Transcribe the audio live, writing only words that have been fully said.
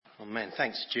Amen.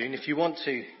 Thanks, June. If you want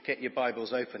to get your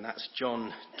Bibles open, that's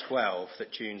John 12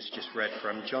 that June's just read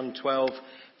from. John 12,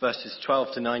 verses 12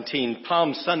 to 19.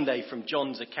 Palm Sunday from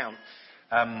John's account.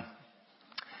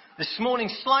 This morning,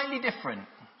 slightly different.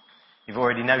 You've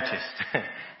already noticed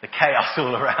the chaos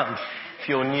all around. If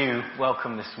you're new,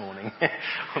 welcome this morning.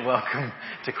 Welcome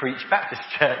to Creech Baptist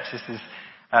Church. This is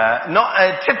not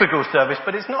a typical service,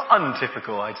 but it's not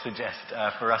untypical, I'd suggest,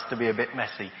 for us to be a bit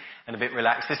messy and a bit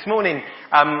relaxed. This morning,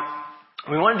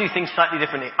 we want to do things slightly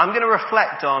differently. I'm going to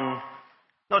reflect on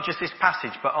not just this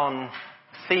passage, but on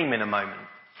theme in a moment.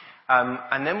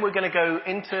 And then we're going to go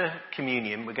into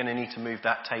communion. We're going to need to move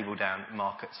that table down,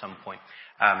 Mark, at some point,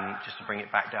 just to bring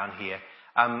it back down here.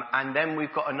 And then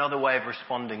we've got another way of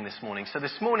responding this morning. So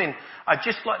this morning, I'd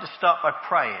just like to start by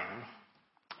praying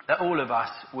that all of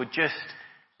us would just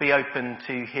be open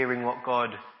to hearing what God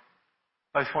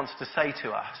both wants to say to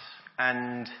us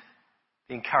and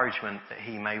the encouragement that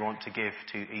he may want to give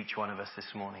to each one of us this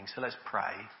morning. So let's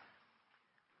pray.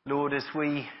 Lord, as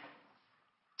we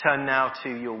turn now to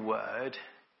your word,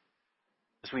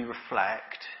 as we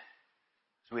reflect,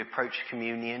 as we approach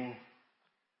communion,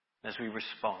 as we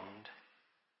respond,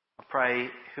 I pray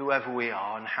whoever we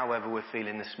are and however we're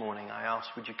feeling this morning, I ask,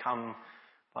 would you come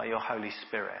by your Holy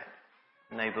Spirit,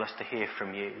 enable us to hear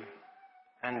from you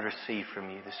and receive from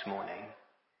you this morning,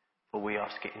 for we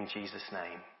ask it in Jesus'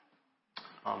 name.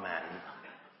 Amen.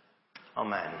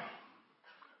 Amen.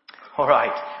 All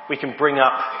right, we can bring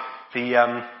up the.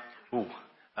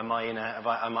 I might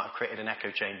have created an echo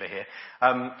chamber here.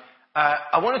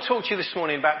 I want to talk to you this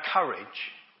morning about courage.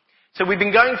 So we've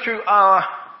been going through our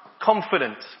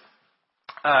confidence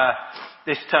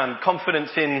this term, confidence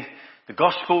in the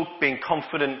gospel, being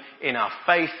confident in our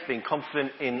faith, being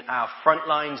confident in our front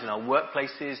lines, in our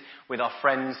workplaces, with our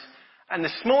friends. And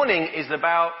this morning is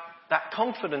about that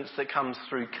confidence that comes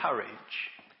through courage.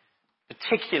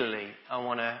 Particularly, I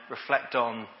want to reflect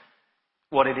on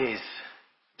what it is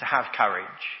to have courage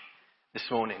this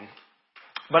morning.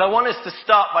 But I want us to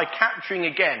start by capturing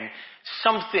again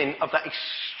something of that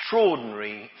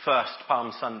extraordinary first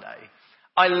Palm Sunday.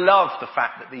 I love the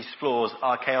fact that these floors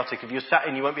are chaotic. If you're sat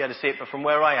in, you won't be able to see it, but from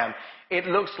where I am, it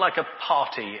looks like a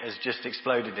party has just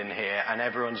exploded in here and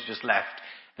everyone's just left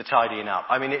the tidying up.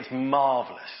 I mean, it's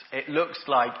marvellous. It looks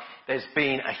like there's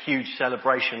been a huge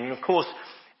celebration. And of course,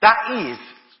 that is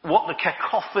what the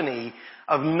cacophony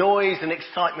of noise and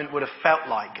excitement would have felt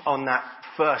like on that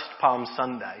first Palm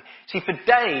Sunday. See, for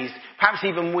days, perhaps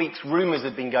even weeks, rumours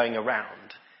had been going around.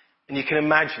 And you can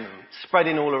imagine them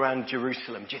spreading all around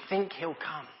Jerusalem. Do you think he'll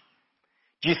come?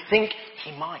 Do you think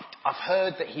he might? I've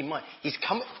heard that he might. He's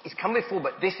come before,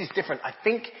 but this is different. I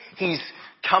think he's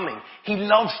coming. He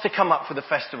loves to come up for the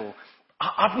festival.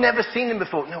 I've never seen him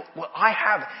before. No, well, I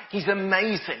have. He's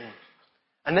amazing.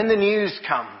 And then the news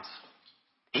comes.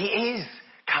 He is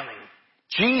coming.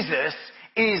 Jesus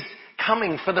is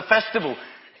coming for the festival.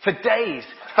 For days,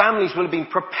 families will have been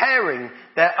preparing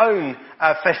their own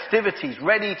festivities,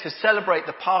 ready to celebrate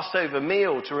the Passover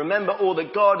meal, to remember all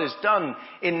that God has done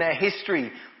in their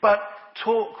history. But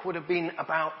talk would have been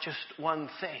about just one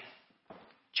thing.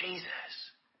 Jesus,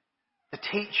 the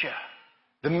teacher,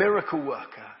 the miracle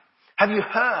worker. Have you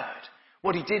heard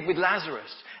what he did with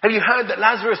Lazarus? Have you heard that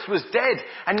Lazarus was dead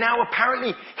and now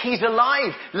apparently he's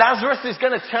alive? Lazarus is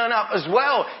going to turn up as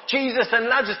well. Jesus and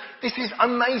Lazarus. This is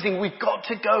amazing. We've got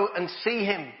to go and see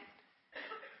him.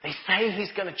 They say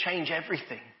he's going to change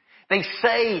everything. They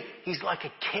say he's like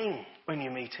a king when you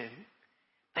meet him.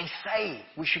 They say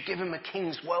we should give him a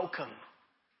king's welcome.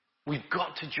 We've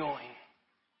got to join.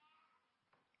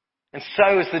 And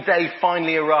so as the day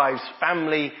finally arrives,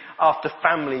 family after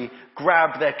family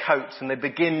grab their coats and they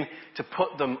begin to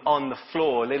put them on the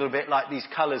floor, a little bit like these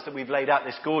colours that we've laid out,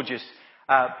 this gorgeous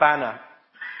banner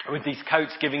with these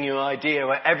coats giving you an idea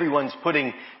where everyone's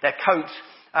putting their coats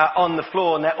on the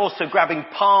floor, and they're also grabbing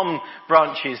palm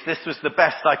branches. This was the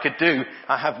best I could do.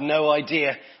 I have no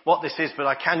idea what this is, but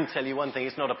I can tell you one thing,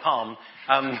 it's not a palm.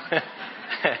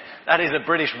 That is a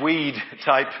British weed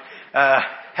type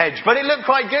hedge. But it looked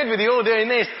quite good with you all doing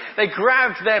this. They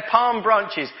grabbed their palm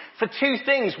branches for two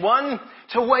things. One,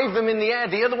 to wave them in the air.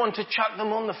 The other one, to chuck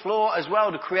them on the floor as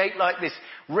well, to create like this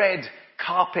red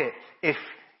carpet, if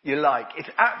you like. It's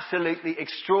absolutely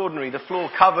extraordinary. The floor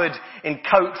covered in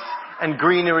coats and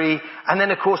greenery. And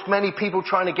then, of course, many people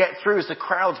trying to get through as the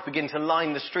crowds begin to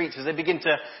line the streets, as they begin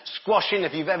to squash in.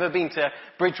 If you've ever been to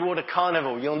Bridgewater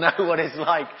Carnival, you'll know what it's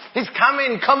like. He's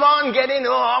coming. Come on, get in.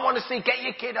 Oh, I want to see. Get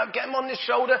your kid up. Get him on the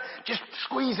shoulder. Just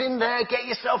squeeze in there. Get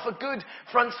yourself a good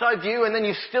front side view. And then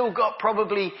you've still got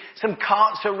probably some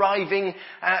carts arriving,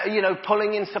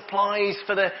 pulling in supplies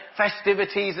for the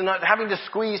festivities and having to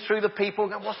squeeze through the people.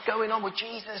 Go, what's going on? Well,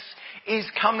 Jesus is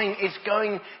coming. It's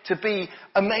going to be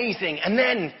amazing. And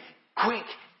then, quick,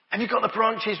 have you got the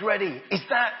branches ready? Is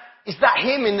that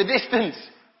him in the distance?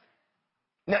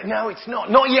 No, it's not.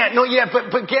 Not yet,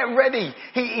 but get ready.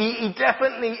 He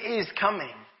definitely is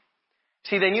coming.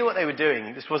 See, they knew what they were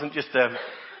doing. This wasn't just a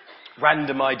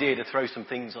random idea to throw some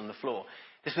things on the floor.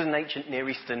 This was an ancient Near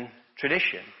Eastern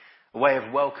tradition, a way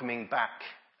of welcoming back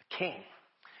a king.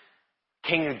 A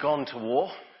king who'd gone to war,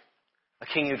 a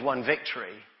king who'd won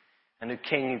victory, and a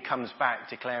king who comes back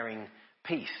declaring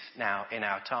peace now in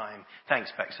our time.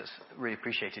 Thanks, Bex, that's really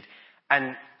appreciated.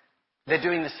 And they're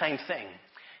doing the same thing.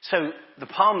 So the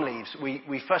palm leaves,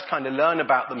 we first kind of learn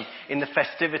about them in the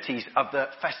festivities of the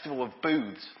Festival of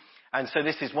Booths. And so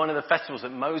this is one of the festivals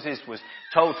that Moses was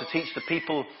told to teach the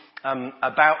people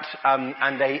about,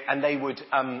 and they would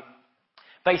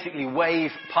basically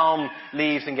wave palm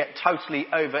leaves and get totally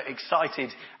overexcited.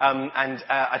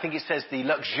 I think it says the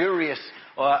luxurious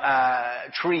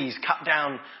trees cut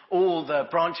down all the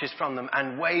branches from them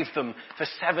and wave them for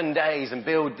 7 days and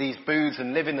build these booths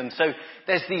and live in them. So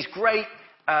there's these great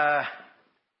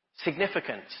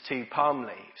significance to palm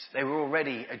leaves. They were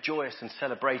already a joyous and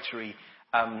celebratory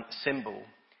symbol.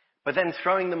 But then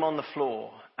throwing them on the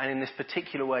floor and in this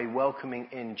particular way welcoming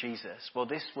in Jesus, well,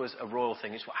 this was a royal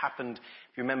thing. It's what happened,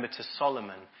 if you remember, to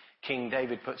Solomon. King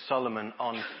David put Solomon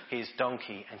on his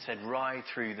donkey and said, ride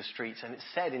through the streets. And it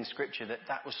said in Scripture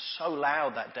that was so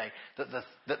loud that day that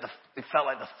it felt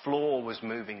like the floor was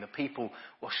moving. The people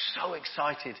were so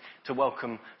excited to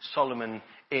welcome Solomon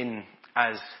in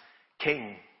as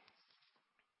king.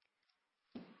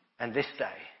 And this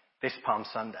day, this Palm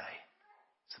Sunday,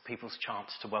 it's the people's chance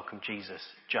to welcome Jesus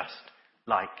just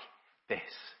like this.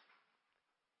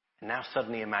 And now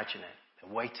suddenly imagine it.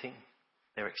 They're waiting.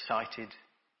 They're excited.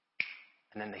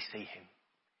 And then they see him.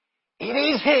 It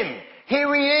is him.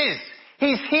 Here he is.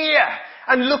 He's here.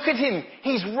 And look at him.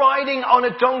 He's riding on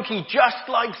a donkey just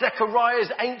like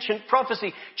Zechariah's ancient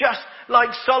prophecy. Just like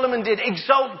Solomon did.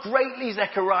 Exult greatly,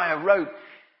 Zechariah wrote.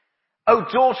 O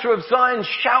daughter of Zion,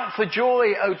 shout for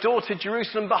joy, O daughter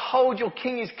Jerusalem. Behold, your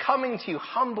king is coming to you,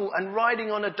 humble and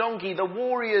riding on a donkey. The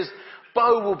warrior's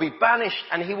bow will be banished,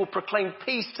 and he will proclaim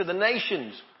peace to the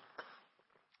nations.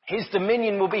 His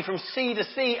dominion will be from sea to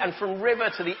sea and from river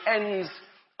to the ends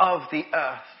of the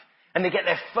earth. And they get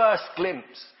their first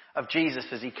glimpse of Jesus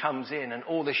as he comes in, and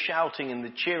all the shouting and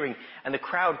the cheering, and the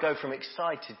crowd go from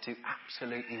excited to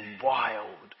absolutely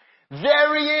wild.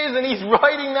 There he is, and he's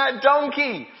riding that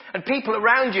donkey. And people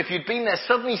around you, if you'd been there,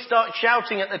 suddenly start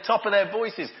shouting at the top of their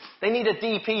voices. They need a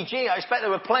DPG. I expect there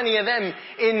were plenty of them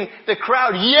in the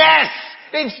crowd. Yes!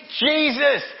 It's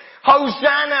Jesus!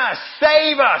 Hosanna!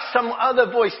 Save us! Some other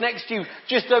voice next to you,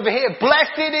 just over here.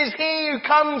 Blessed is he who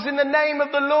comes in the name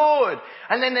of the Lord.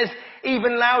 And then there's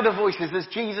even louder voices as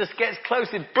Jesus gets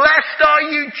closer. Blessed are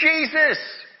you, Jesus!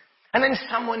 And then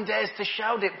someone dares to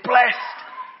shout it. Blessed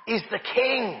is the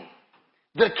King.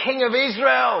 The King of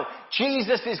Israel.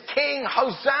 Jesus is King.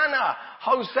 Hosanna.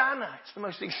 Hosanna. It's the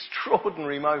most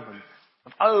extraordinary moment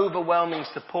of overwhelming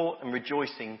support and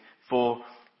rejoicing for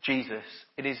Jesus.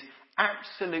 It is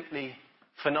absolutely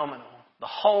phenomenal. The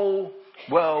whole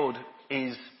world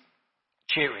is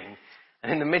cheering.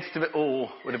 And in the midst of it all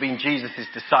would have been Jesus'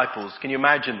 disciples. Can you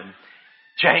imagine them?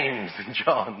 James and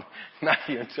John,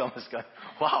 Matthew and Thomas going,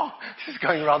 wow, this is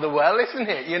going rather well, isn't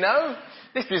it? You know?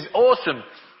 This is awesome.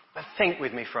 But think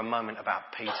with me for a moment about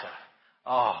Peter.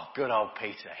 Oh, good old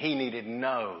Peter. He needed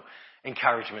no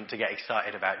encouragement to get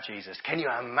excited about Jesus. Can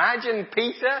you imagine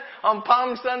Peter on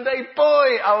Palm Sunday?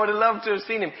 Boy, I would have loved to have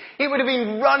seen him. He would have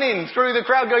been running through the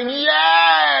crowd going,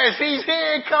 yes, he's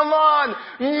here, come on,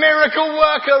 miracle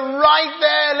worker right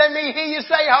there, let me hear you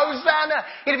say Hosanna.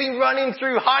 He'd have been running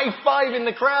through high-fiving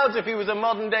the crowds if he was a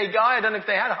modern-day guy. I don't know if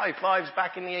they had high-fives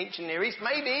back in the ancient Near East,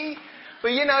 maybe.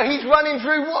 But you know, he's running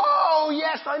through, whoa,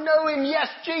 yes, I know him, yes,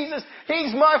 Jesus,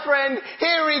 he's my friend,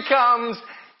 here he comes.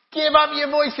 Give up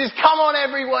your voices, come on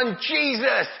everyone,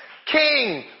 Jesus,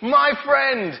 King, my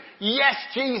friend, yes,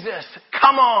 Jesus,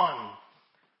 come on.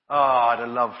 Oh, I'd have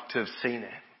loved to have seen it.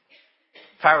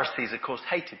 Pharisees, of course,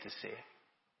 hated to see it.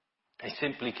 They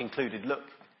simply concluded, look,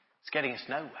 it's getting us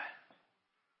nowhere.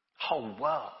 The whole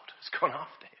world has gone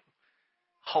after him.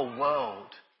 The whole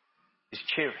world is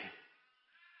cheering.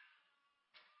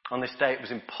 On this day, it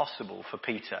was impossible for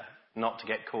Peter not to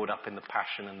get caught up in the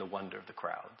passion and the wonder of the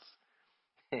crowds.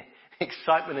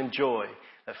 Excitement and joy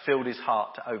that filled his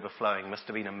heart to overflowing must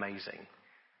have been amazing.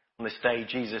 On this day,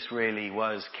 Jesus really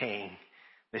was king.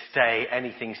 This day,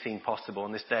 anything seemed possible.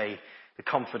 On this day, the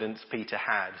confidence Peter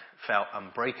had felt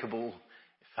unbreakable,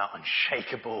 it felt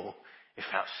unshakable, it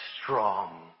felt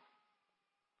strong.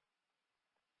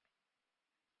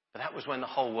 But that was when the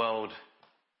whole world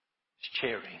was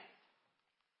cheering.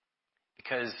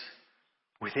 Because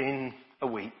within a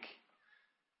week,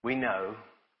 we know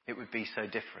it would be so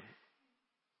different.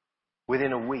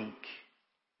 Within a week,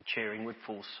 the cheering would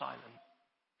fall silent.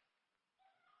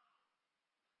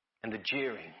 And the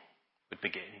jeering would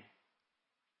begin.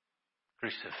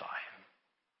 Crucify him.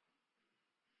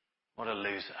 What a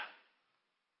loser.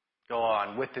 Go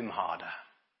on, whip him harder.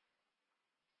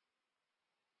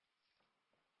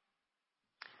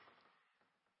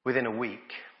 Within a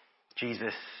week,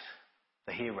 Jesus,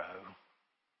 the hero,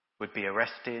 would be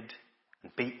arrested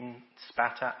and beaten,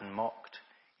 spat at and mocked.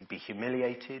 He'd be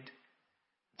humiliated,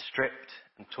 stripped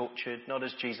and tortured, not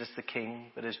as Jesus the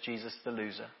king, but as Jesus the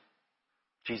loser.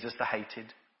 Jesus the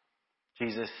hated.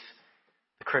 Jesus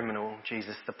the criminal.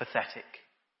 Jesus the pathetic.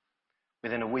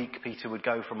 Within a week, Peter would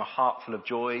go from a heart full of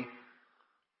joy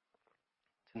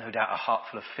to no doubt a heart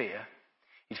full of fear.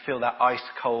 He'd feel that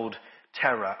ice-cold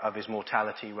terror of his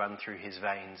mortality run through his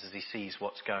veins as he sees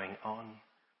what's going on.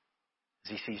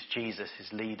 As he sees Jesus,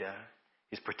 his leader,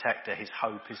 his protector, his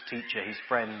hope, his teacher, his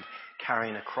friend,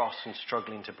 carrying a cross and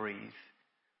struggling to breathe.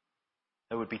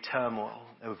 There would be turmoil,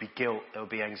 there would be guilt, there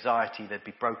would be anxiety, there'd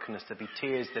be brokenness, there'd be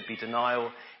tears, there'd be denial.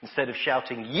 Instead of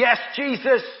shouting, "Yes,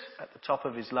 Jesus!" at the top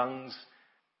of his lungs,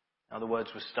 now the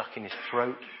words were stuck in his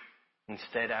throat.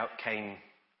 Instead out came,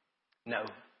 "No,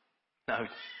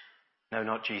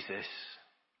 not Jesus.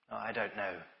 No, I don't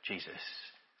know Jesus.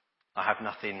 I have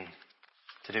nothing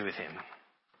to do with him."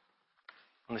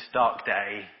 On this dark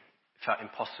day, it felt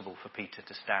impossible for Peter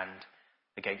to stand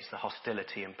against the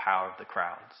hostility and power of the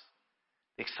crowds.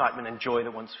 The excitement and joy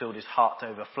that once filled his heart to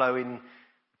overflowing,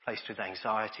 replaced with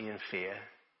anxiety and fear.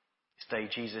 This day,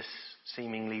 Jesus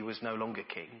seemingly was no longer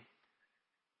king.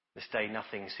 This day,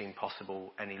 nothing seemed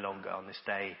possible any longer. On this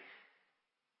day,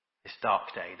 this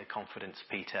dark day, the confidence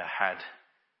Peter had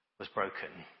was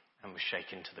broken and was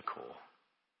shaken to the core.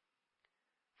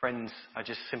 Friends, I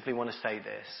just simply want to say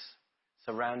this.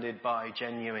 Surrounded by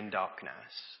genuine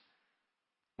darkness,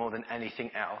 more than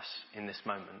anything else in this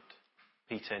moment,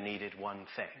 Peter needed one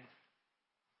thing.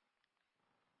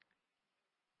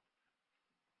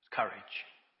 Courage.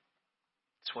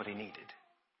 It's what he needed.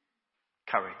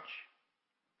 Courage.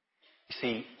 You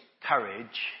see,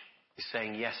 courage is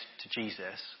saying yes to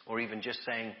Jesus, or even just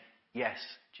saying,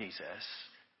 "Yes, Jesus,"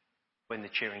 when the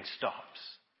cheering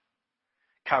stops.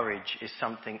 Courage is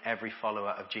something every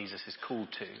follower of Jesus is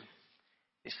called to.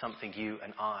 It's something you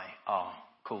and I are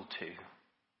called to.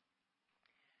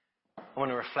 I want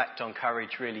to reflect on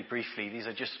courage really briefly. These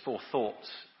are just 4 thoughts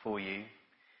for you,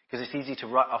 because it's easy to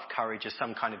write off courage as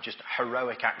some kind of just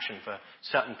heroic action for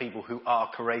certain people who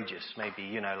are courageous.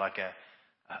 Maybe, like a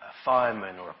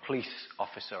fireman or a police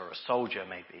officer or a soldier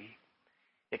maybe.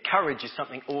 Yet courage is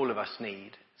something all of us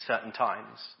need at certain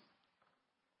times.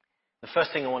 The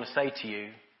first thing I want to say to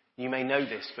you, you may know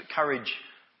this, but courage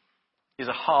is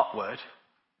a heart word.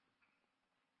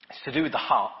 It's to do with the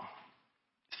heart.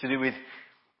 It's to do with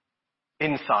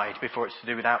inside before it's to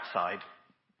do with outside.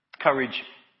 Courage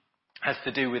has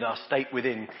to do with our state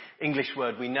within. English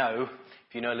word we know,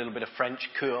 if you know a little bit of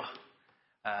French, cœur.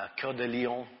 Cœur de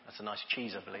lion. That's a nice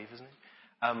cheese, I believe, isn't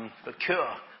it? But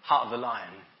cœur, heart of the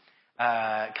lion,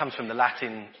 it comes from the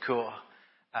Latin cœur.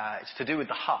 It's to do with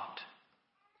the heart.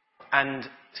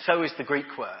 And so is the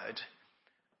Greek word.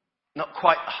 Not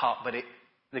quite the heart, but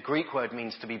the Greek word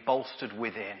means to be bolstered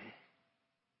within.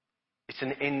 It's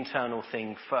an internal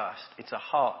thing first. It's a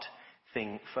heart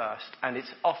thing first. And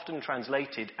it's often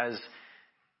translated as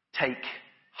take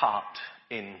heart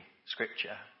in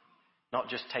Scripture. Not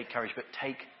just take courage, but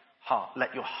take heart.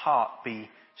 Let your heart be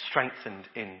strengthened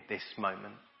in this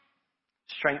moment.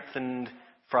 Strengthened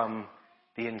from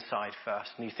the inside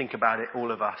first. And you think about it,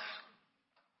 all of us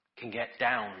can get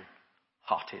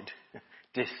downhearted,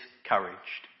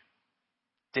 discouraged,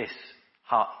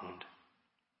 disheartened.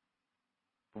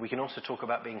 But we can also talk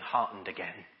about being heartened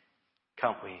again,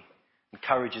 can't we? And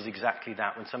courage is exactly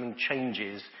that, when something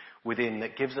changes within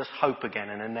that gives us hope again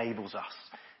and enables us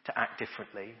to act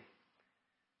differently.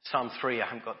 Psalm 3, I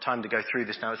haven't got time to go through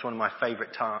this now, it's one of my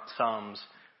favourite psalms.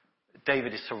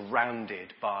 David is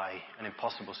surrounded by an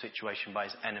impossible situation, by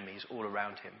his enemies all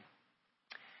around him.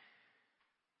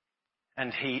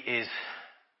 And he is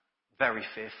very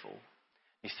fearful.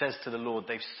 He says to the Lord,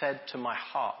 they've said to my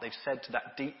heart, they've said to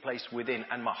that deep place within,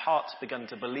 and my heart's begun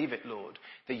to believe it, Lord,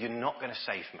 that you're not going to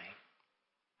save me.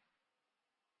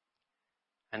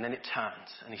 And then it turns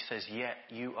and he says, yet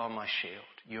you are my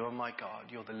shield. You are my God.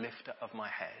 You're the lifter of my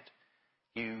head.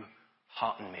 You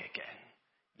hearten me again.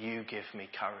 You give me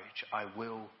courage. I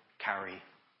will carry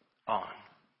on.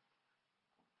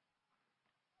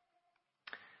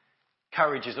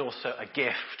 Courage is also a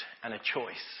gift and a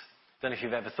choice. I don't know if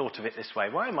you've ever thought of it this way.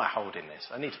 Why am I holding this?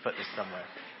 I need to put this somewhere.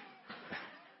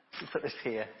 Put this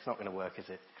here. It's not going to work, is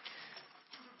it?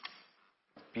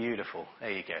 Beautiful.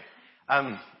 There you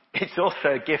go. It's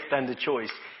also a gift and a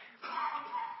choice.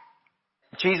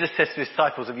 Jesus says to his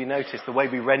disciples, have you noticed the way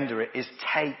we render it is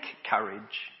take courage.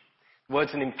 The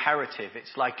word's an imperative.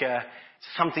 It's like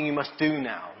something you must do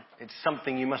now. It's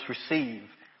something you must receive.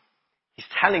 He's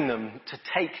telling them to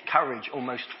take courage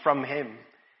almost from him.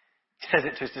 He says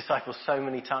it to his disciples so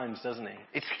many times, doesn't he?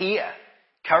 It's here.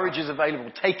 Courage is available.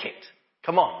 Take it.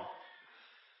 Come on.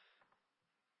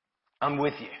 I'm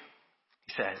with you,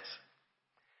 he says.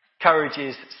 Courage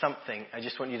is something, I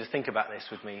just want you to think about this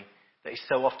with me, that is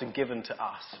so often given to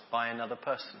us by another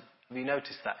person. Have you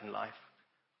noticed that in life?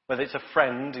 Whether it's a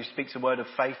friend who speaks a word of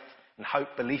faith and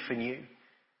hope, belief in you.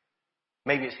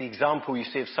 Maybe it's the example you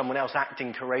see of someone else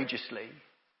acting courageously,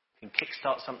 can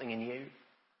kickstart something in you.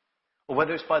 Or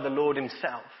whether it's by the Lord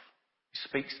himself who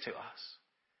speaks to us.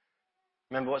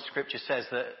 Remember what Scripture says,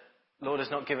 that the Lord has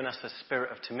not given us a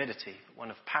spirit of timidity, but one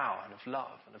of power and of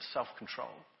love and of self-control.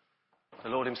 The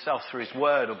Lord himself, through his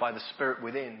word or by the Spirit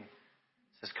within,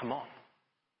 says, come on,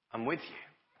 I'm with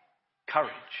you.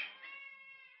 Courage.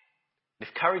 If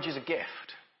courage is a gift,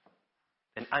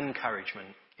 then encouragement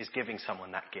is giving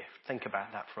someone that gift. Think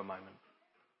about that for a moment.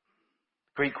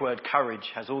 The Greek word courage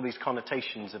has all these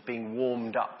connotations of being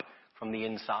warmed up from the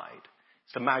inside.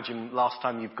 So imagine last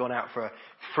time you've gone out for a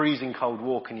freezing cold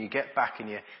walk and you get back and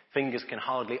your fingers can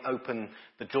hardly open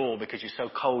the door because you're so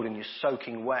cold and you're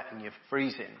soaking wet and you're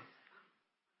freezing.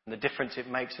 And the difference it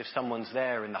makes if someone's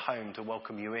there in the home to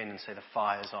welcome you in and say the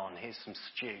fire's on, here's some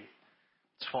stew.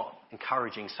 That's what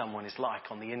encouraging someone is like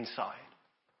on the inside.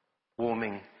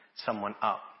 Warming someone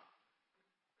up.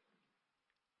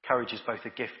 Courage is both a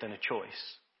gift and a choice.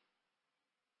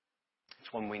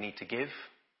 It's one we need to give,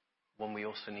 one we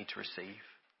also need to receive.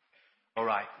 All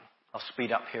right, I'll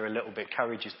speed up here a little bit.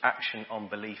 Courage is action on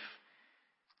belief.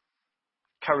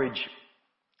 Courage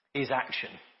is action.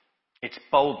 It's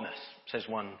boldness, says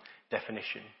one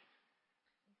definition.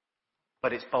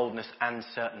 But it's boldness and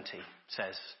certainty,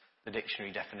 says the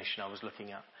dictionary definition I was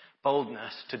looking at.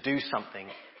 Boldness to do something,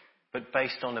 but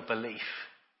based on a belief,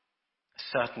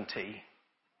 a certainty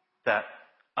that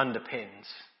underpins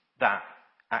that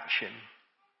action.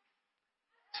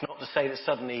 It's not to say that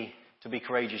suddenly to be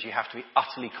courageous you have to be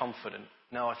utterly confident.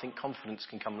 No, I think confidence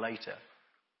can come later.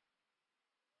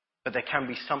 But there can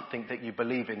be something that you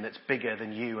believe in that's bigger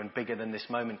than you and bigger than this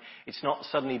moment. It's not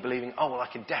suddenly believing, oh, well, I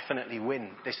can definitely win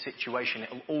this situation.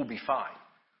 It'll all be fine.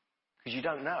 Because you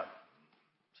don't know.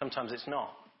 Sometimes it's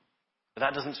not. But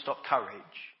that doesn't stop courage.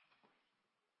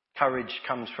 Courage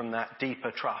comes from that deeper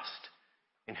trust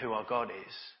in who our God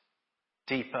is.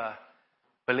 Deeper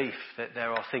belief that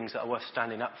there are things that are worth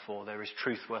standing up for. There is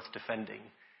truth worth defending.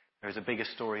 There is a bigger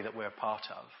story that we're a part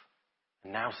of.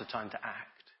 And now's the time to act.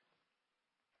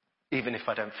 Even if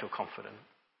I don't feel confident.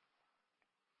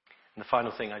 And the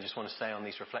final thing I just want to say on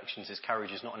these reflections is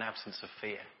courage is not an absence of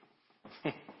fear.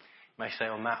 You may say,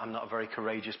 oh Matt, I'm not a very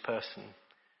courageous person.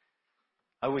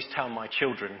 I always tell my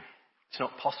children, it's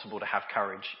not possible to have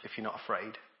courage if you're not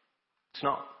afraid. It's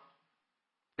not.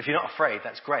 If you're not afraid,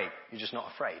 that's great. You're just not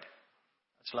afraid.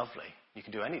 That's lovely. You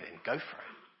can do anything. Go for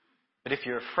it. But if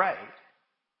you're afraid,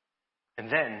 and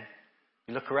then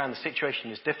you look around, the situation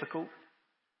is difficult,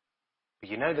 but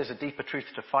you know there's a deeper truth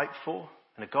to fight for,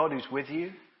 and a God who's with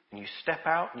you, and you step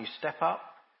out and you step up,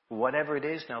 whatever it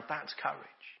is, now that's courage.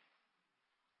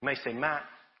 You may say, Matt,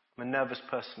 I'm a nervous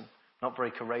person, not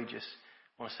very courageous.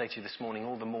 I want to say to you this morning,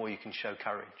 all the more you can show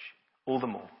courage. All the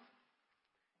more.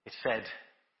 It's said,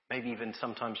 maybe even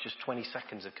sometimes just 20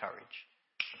 seconds of courage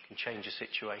can change a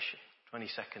situation. 20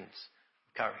 seconds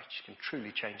of courage can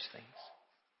truly change things.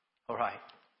 All right.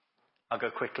 I'll go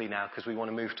quickly now because we want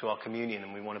to move to our communion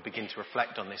and we want to begin to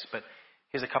reflect on this. But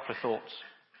here's a couple of thoughts.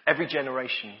 Every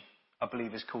generation, I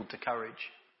believe, is called to courage.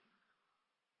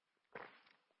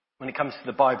 When it comes to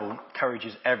the Bible, courage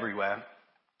is everywhere.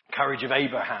 Courage of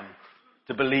Abraham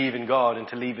to believe in God and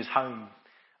to leave his home.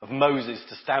 Of Moses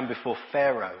to stand before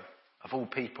Pharaoh, of all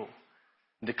people,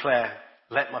 and declare,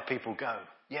 let my people go.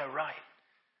 Yeah, right.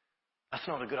 That's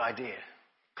not a good idea.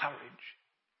 Courage.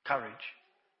 Courage.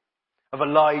 of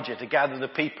Elijah to gather the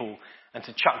people and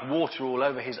to chuck water all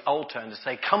over his altar, and to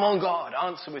say, come on God,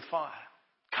 answer with fire.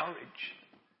 Courage.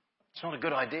 It's not a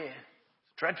good idea.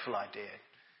 It's a dreadful idea.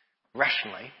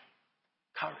 Rationally,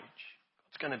 courage.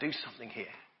 God's going to do something here.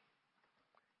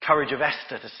 Courage of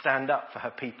Esther to stand up for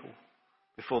her people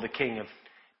before the king, of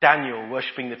Daniel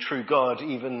worshipping the true God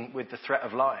even with the threat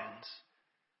of lions.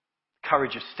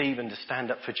 Courage of Stephen to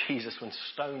stand up for Jesus when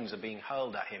stones are being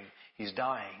hurled at him. He's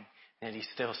dying, and he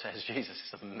still says, Jesus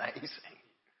is amazing.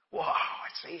 Wow,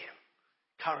 I see him.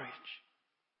 Courage.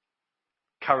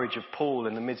 Courage of Paul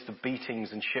in the midst of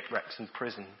beatings and shipwrecks and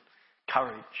prison.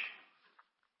 Courage.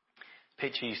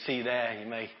 Picture you see there, you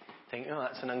may think, oh,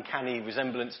 that's an uncanny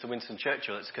resemblance to Winston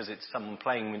Churchill. It's because it's someone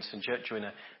playing Winston Churchill in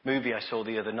a movie I saw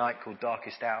the other night called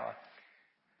Darkest Hour.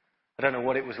 I don't know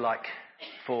what it was like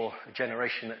for a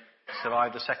generation that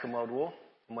survived the Second World War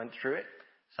and went through it.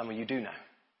 Some of you do know.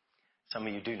 Some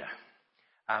of you do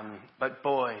know. But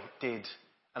boy, did,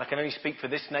 and I can only speak for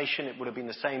this nation, it would have been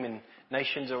the same in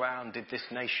nations around, did this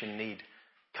nation need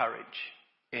courage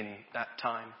in that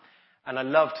time. And I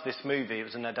loved this movie. It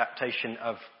was an adaptation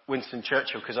of Winston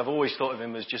Churchill, because I've always thought of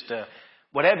him as just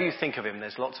whatever you think of him,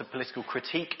 there's lots of political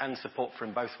critique and support for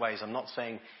him both ways. I'm not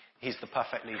saying he's the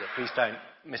perfect leader. Please don't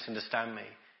misunderstand me.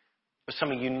 But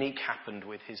something unique happened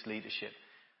with his leadership.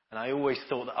 And I always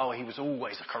thought that, he was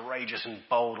always a courageous and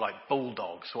bold, like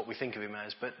bulldogs, what we think of him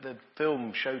as. But the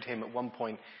film showed him at one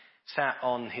point sat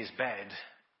on his bed,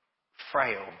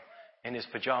 frail, in his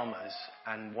pajamas,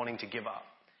 and wanting to give up.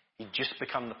 He'd just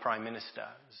become the Prime Minister.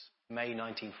 It was May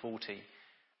 1940.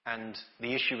 And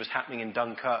the issue was happening in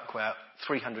Dunkirk, where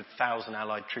 300,000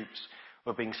 Allied troops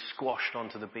were being squashed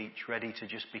onto the beach, ready to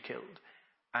just be killed.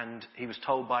 And he was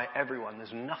told by everyone,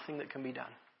 there's nothing that can be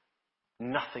done.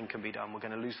 Nothing can be done. We're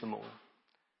going to lose them all.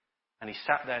 And he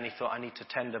sat there and he thought, I need to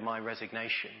tender my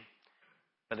resignation.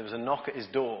 But there was a knock at his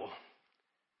door.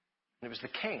 And it was the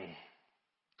king,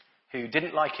 who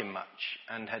didn't like him much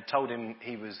and had told him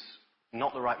he was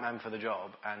not the right man for the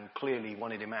job and clearly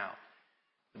wanted him out.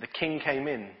 But the king came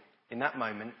in that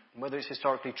moment, whether it's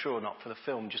historically true or not for the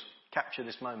film, just capture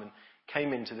this moment,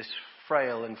 came into this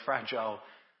frail and fragile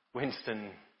Winston,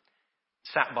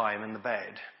 sat by him in the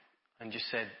bed and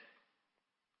just said,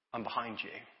 I'm behind you.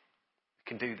 You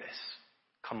can do this.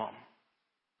 Come on.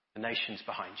 The nation's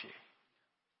behind you.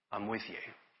 I'm with you.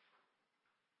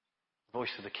 The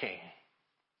voice of the king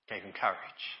gave him courage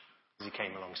as he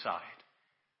came alongside.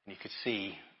 And you could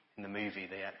see in the movie,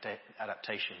 the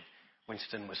adaptation,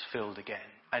 Winston was filled again,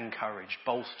 encouraged,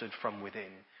 bolstered from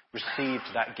within, received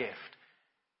that gift.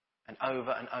 And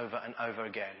over and over and over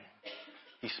again,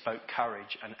 he spoke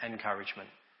courage and encouragement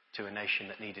to a nation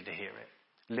that needed to hear it.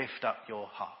 Lift up your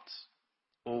hearts.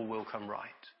 All will come right.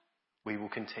 We will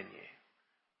continue.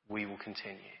 We will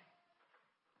continue.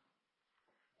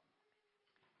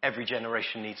 Every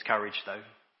generation needs courage, though.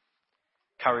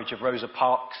 Courage of Rosa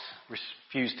Parks,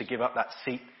 refused to give up that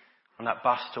seat on that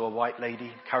bus to a white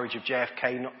lady. Courage of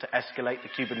JFK not to escalate the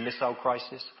Cuban Missile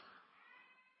Crisis.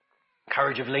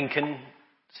 Courage of Lincoln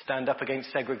to stand up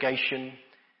against segregation.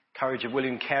 Courage of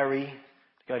William Carey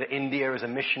to go to India as a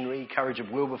missionary. Courage of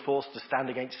Wilberforce to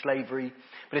stand against slavery.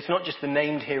 But it's not just the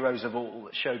named heroes of all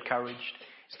that showed courage.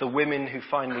 It's the women who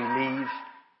finally leave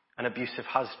an abusive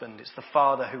husband. It's the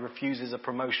father who refuses a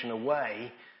promotion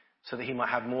away so that he might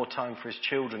have more time for his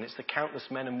children. It's the countless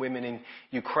men and women in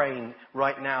Ukraine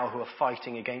right now who are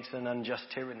fighting against an unjust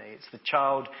tyranny. It's the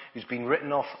child who's been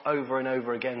written off over and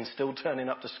over again, still turning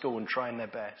up to school and trying their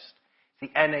best.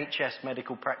 It's the NHS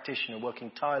medical practitioner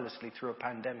working tirelessly through a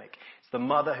pandemic. It's the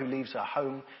mother who leaves her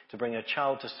home to bring her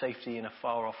child to safety in a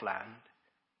far-off land.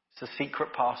 It's the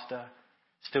secret pastor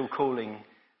still calling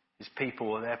his people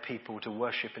or their people to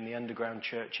worship in the underground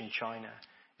church in China.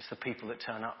 It's the people that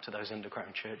turn up to those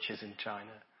underground churches in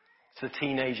China. It's the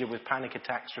teenager with panic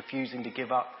attacks refusing to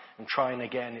give up and trying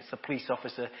again. It's the police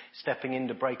officer stepping in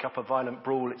to break up a violent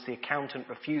brawl. It's the accountant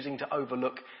refusing to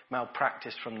overlook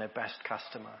malpractice from their best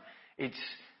customer. It's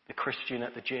the Christian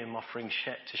at the gym offering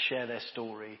to share their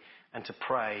story and to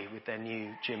pray with their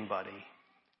new gym buddy.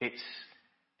 It's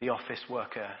the office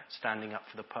worker standing up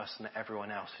for the person that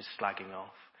everyone else is slagging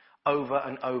off. Over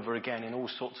and over again, in all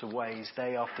sorts of ways,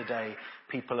 day after day,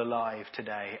 people alive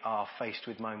today are faced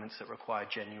with moments that require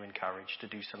genuine courage to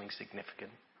do something significant,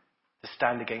 to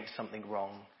stand against something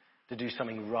wrong, to do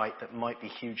something right that might be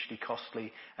hugely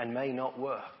costly and may not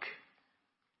work.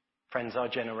 Friends, our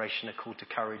generation are called to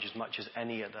courage as much as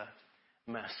any other.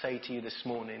 May I say to you this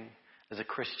morning, as a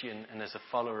Christian and as a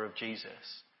follower of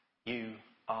Jesus, you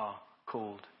are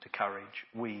called to courage.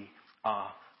 We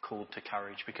are called to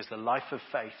courage, because the life of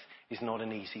faith is not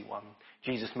an easy one.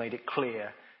 Jesus made it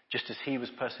clear Just as he was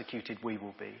persecuted, we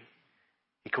will be.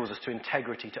 He calls us to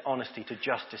integrity, to honesty, to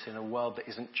justice in a world that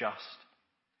isn't just.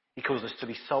 He calls us to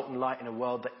be salt and light in a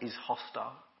world that is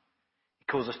hostile. He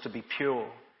calls us to be pure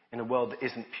in a world that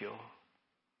isn't pure.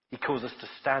 He calls us to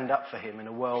stand up for him in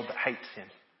a world that hates him.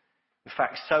 In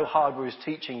fact, so hard were his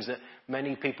teachings that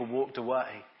many people walked away.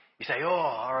 You say, oh,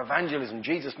 our evangelism,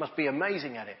 Jesus must be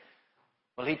amazing at it.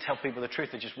 Well, he'd tell people the truth,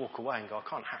 they'd just walk away and go, I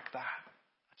can't hack that.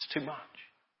 That's too much.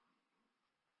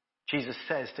 Jesus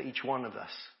says to each one of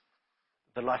us,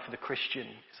 the life of the Christian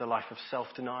is a life of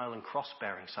self-denial and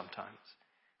cross-bearing sometimes.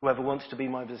 Whoever wants to be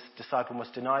my disciple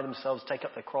must deny themselves, take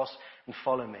up their cross and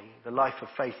follow me. The life of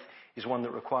faith is one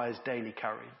that requires daily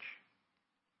courage.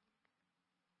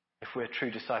 If we're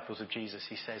true disciples of Jesus,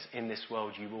 he says, in this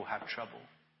world you will have trouble.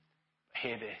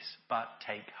 Hear this, but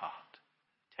take heart,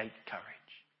 take courage,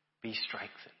 be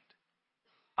strengthened.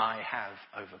 I have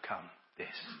overcome this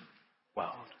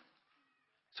world.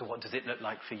 So what does it look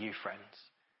like for you, friends,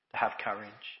 to have courage?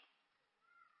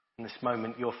 In this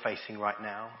moment you're facing right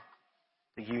now,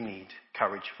 that you need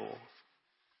courage for.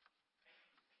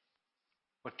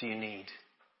 What do you need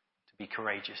to be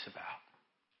courageous about?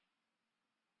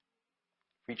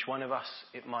 For each one of us,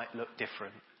 it might look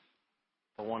different.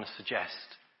 I want to suggest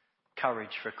courage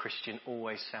for a Christian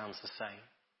always sounds the same.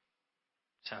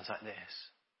 It sounds like this.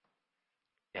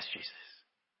 Yes, Jesus.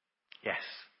 Yes,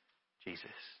 Jesus.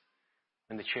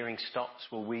 When the cheering stops,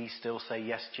 will we still say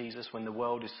yes, Jesus? When the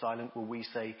world is silent, will we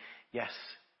say yes,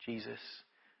 Jesus?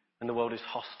 When the world is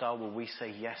hostile, will we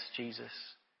say yes, Jesus?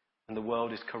 When the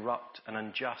world is corrupt and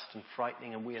unjust and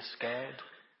frightening and we are scared,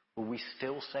 will we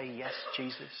still say yes,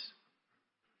 Jesus?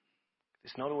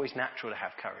 It's not always natural to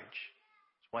have courage.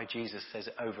 That's why Jesus says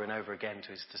it over and over again to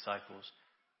his disciples.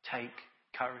 Take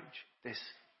courage. This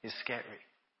is scary.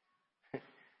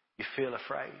 You feel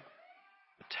afraid,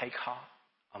 but take heart.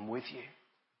 I'm with you.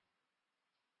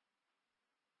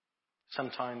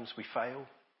 Sometimes we fail.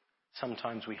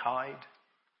 Sometimes we hide.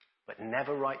 But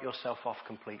never write yourself off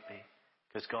completely,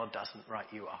 because God doesn't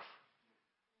write you off.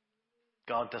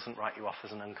 God doesn't write you off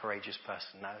as an uncourageous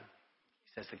person, no.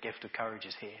 He says the gift of courage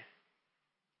is here.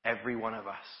 Every one of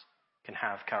us can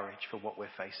have courage for what we're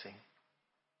facing.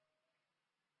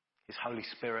 His Holy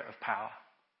Spirit of power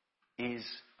is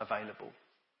available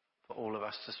for all of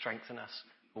us to strengthen us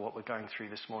for what we're going through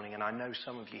this morning. And I know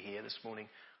some of you here this morning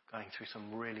are going through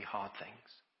some really hard things.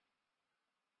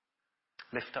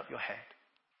 Lift up your head.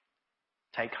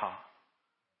 Take heart.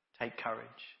 Take courage.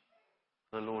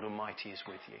 The Lord Almighty is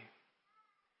with you.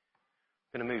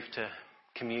 I'm going to move to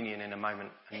communion in a moment.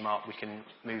 And Mark, we can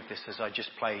move this as I just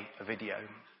play a video.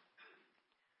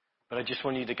 But I just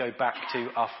want you to go back to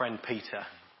our friend Peter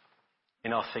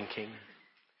in our thinking.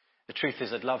 The truth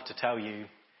is, I'd love to tell you,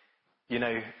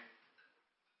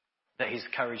 that his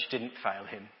courage didn't fail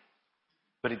him.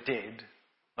 But it did.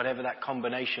 Whatever that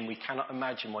combination, we cannot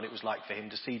imagine what it was like for him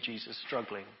to see Jesus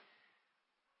struggling.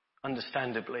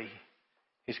 Understandably,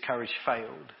 his courage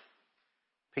failed.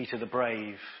 Peter the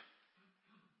brave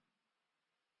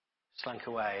slunk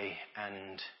away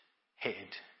and hid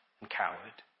and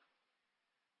cowered.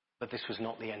 But this was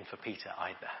not the end for Peter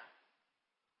either.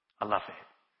 I love it.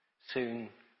 Soon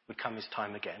would come his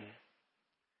time again.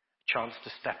 A chance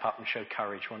to step up and show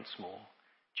courage once more.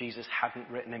 Jesus hadn't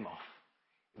written him off.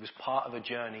 It was part of a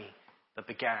journey that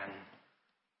began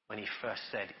when he first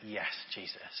said, yes,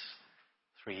 Jesus,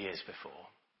 3 years before.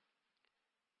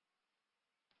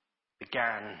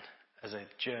 Began as a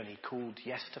journey called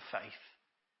yes to faith,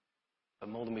 but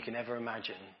more than we can ever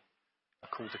imagine, a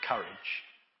call to courage.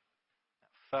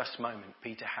 That first moment,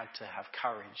 Peter had to have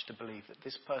courage to believe that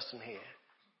this person here,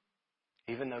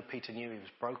 even though Peter knew he was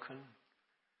broken,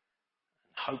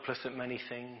 and hopeless at many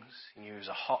things, he knew he was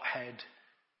a hothead,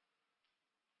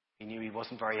 he knew he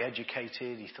wasn't very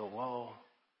educated, he thought, well,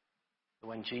 but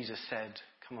when Jesus said,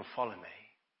 come and follow me,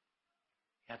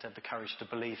 he had to have the courage to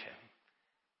believe him.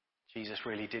 Jesus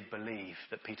really did believe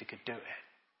that Peter could do it.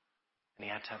 And he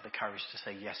had to have the courage to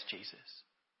say, yes, Jesus.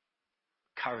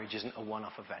 Courage isn't a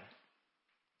one-off event.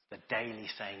 It's the daily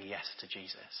saying yes to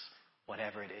Jesus,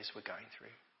 whatever it is we're going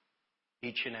through.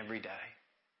 Each and every day,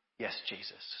 yes,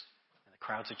 Jesus. And the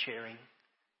crowds are cheering,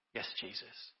 yes, Jesus.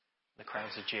 And the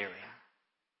crowds are jeering,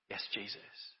 yes, Jesus.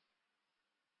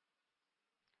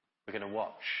 We're going to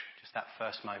watch just that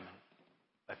first moment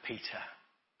where Peter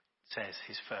says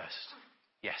his first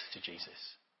yes to Jesus.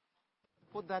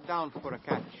 Put that down for a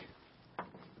catch.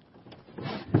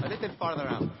 A little farther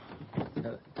out.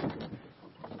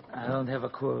 I don't have a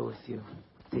quarrel with you,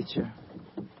 teacher.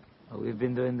 We've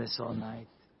been doing this all night.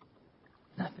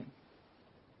 Nothing.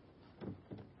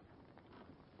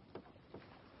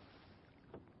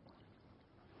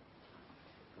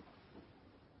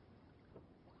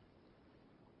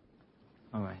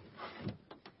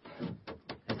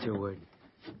 at your word.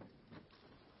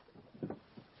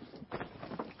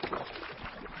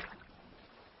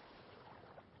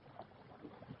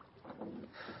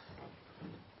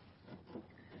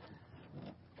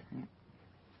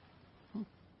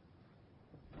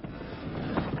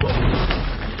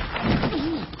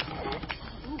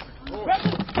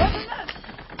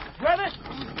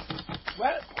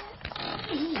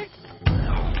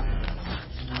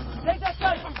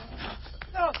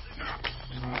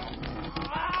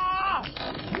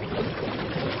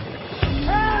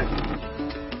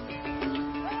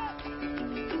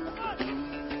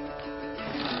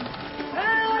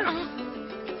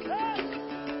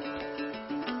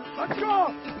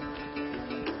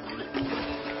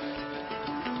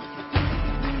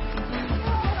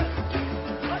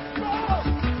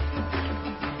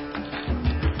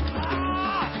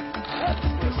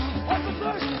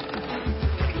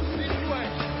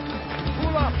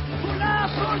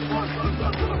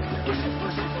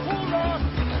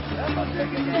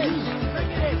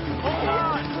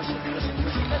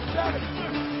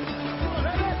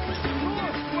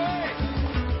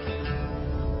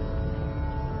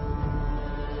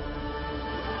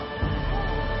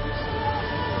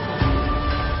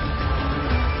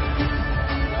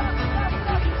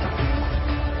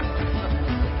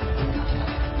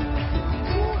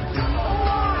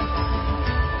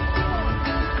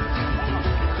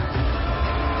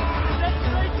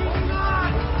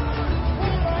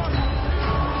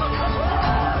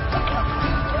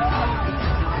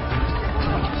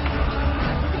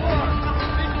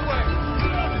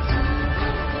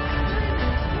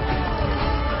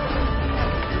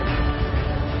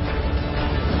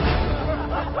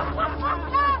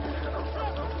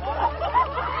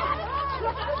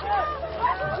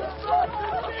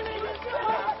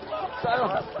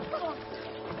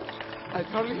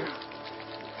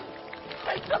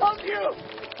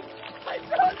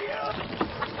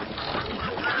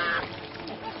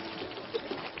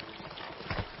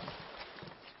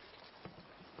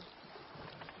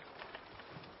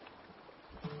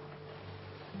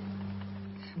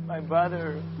 My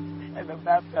brother and the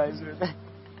baptizer.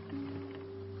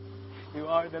 You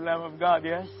are the Lamb of God,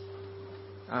 yes?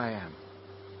 I am.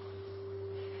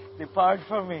 Depart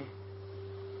from me.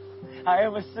 I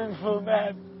am a sinful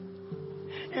man.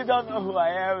 You don't know who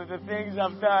I am, the things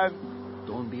I've done.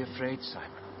 Don't be afraid,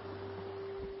 Simon.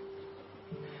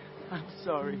 I'm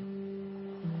sorry.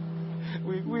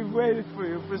 We've waited for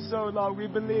you for so long, we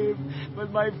believe.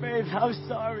 But my faith, I'm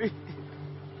sorry.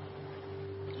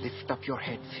 Lift up your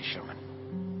head, fisherman.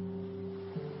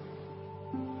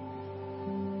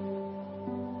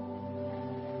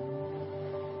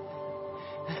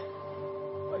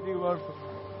 What do you want from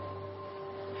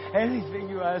me? Anything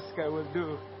you ask, I will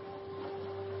do.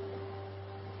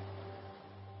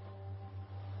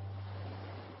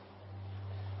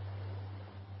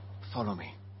 Follow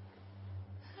me.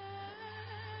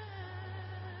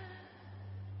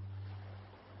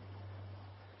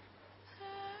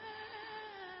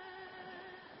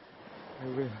 I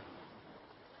will.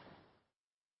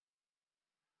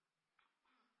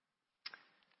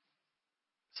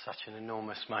 Such an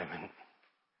enormous moment.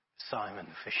 Simon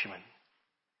the fisherman,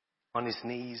 on his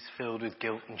knees filled with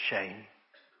guilt and shame,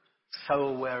 so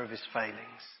aware of his failings.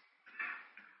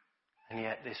 And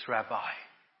yet this rabbi,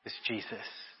 this Jesus,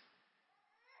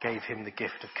 gave him the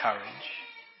gift of courage.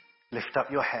 Lift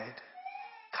up your head.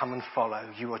 Come and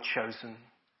follow. You are chosen.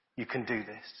 You can do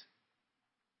this.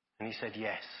 And he said,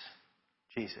 yes,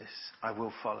 Jesus, I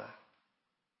will follow.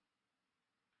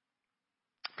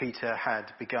 Peter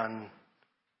had begun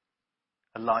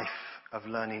a life of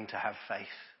learning to have faith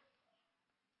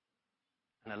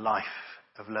and a life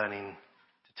of learning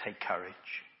to take courage.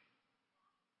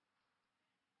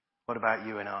 What about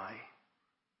you and I?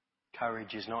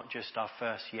 Courage is not just our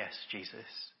first yes, Jesus,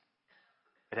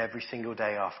 but every single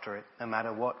day after it, no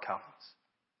matter what comes.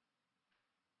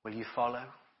 Will you follow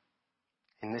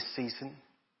in this season,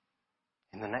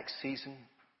 in the next season,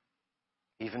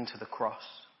 even to the cross?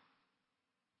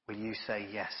 Will you say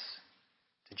yes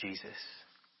to Jesus?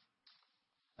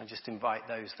 I just invite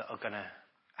those that are going to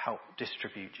help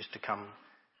distribute just to come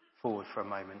forward for a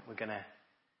moment. We're going to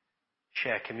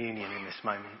share communion in this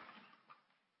moment.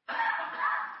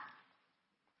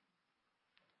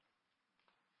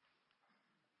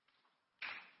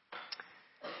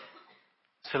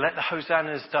 So let the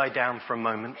hosannas die down for a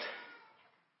moment.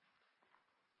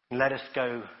 And let us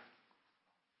go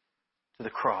to the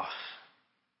cross.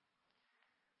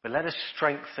 But let us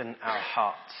strengthen our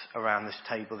hearts around this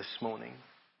table this morning.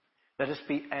 Let us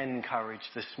be encouraged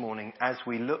this morning as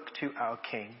we look to our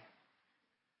King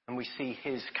and we see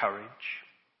his courage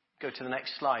go to the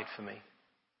next slide for me.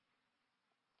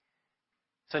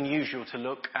 It's unusual to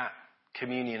look at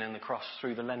communion and the cross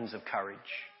through the lens of courage,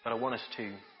 but I want us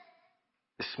to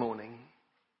this morning.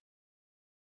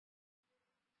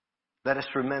 Let us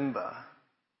remember,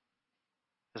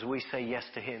 as we say yes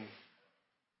to him,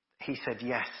 he said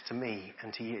yes to me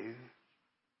and to you.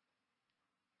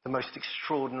 The most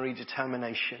extraordinary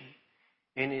determination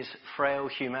in his frail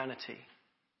humanity,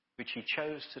 which he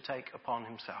chose to take upon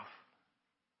himself.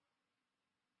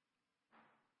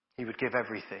 He would give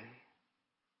everything.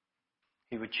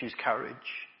 He would choose courage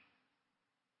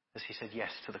as he said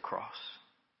yes to the cross.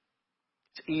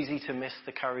 It's easy to miss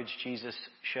the courage Jesus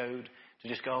showed, to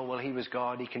just go, oh, well, he was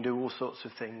God, he can do all sorts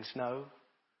of things. No.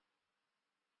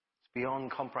 It's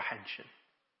beyond comprehension.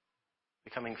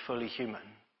 Becoming fully human.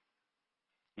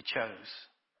 He chose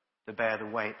to bear the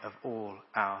weight of all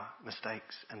our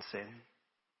mistakes and sin.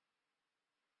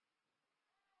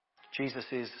 Jesus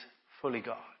is fully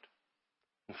God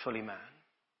and fully man.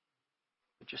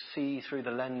 But just see through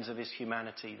the lens of his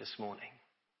humanity this morning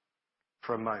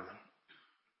for a moment.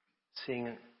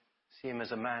 See him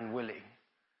as a man willing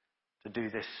to do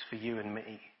this for you and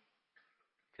me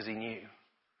because he knew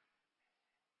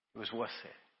it was worth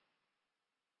it.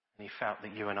 And he felt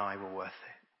that you and I were worth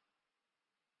it.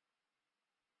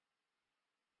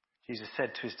 Jesus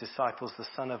said to his disciples, the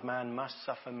Son of Man must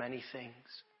suffer many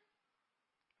things,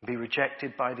 be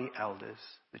rejected by the elders,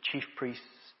 the chief priests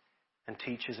and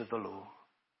teachers of the law,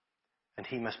 and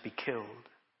he must be killed,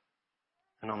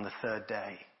 and on the third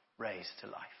day raised to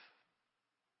life.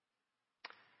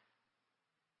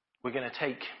 We're going to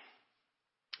take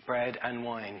bread and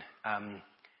wine.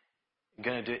 We're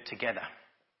going to do it together.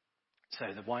 So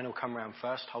the wine will come around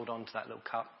first. Hold on to that little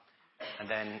cup, and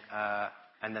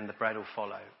then the bread will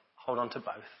follow. Hold on to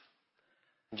both.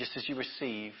 And just as you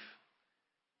receive,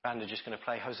 band are just going to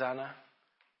play Hosanna,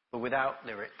 but without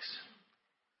lyrics.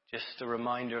 Just a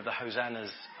reminder of the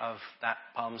hosannas of that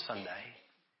Palm Sunday.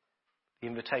 The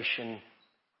invitation is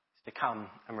to come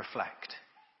and reflect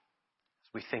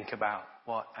as we think about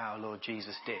what our Lord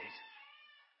Jesus did,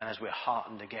 and as we're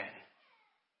heartened again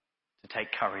to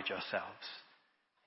take courage ourselves.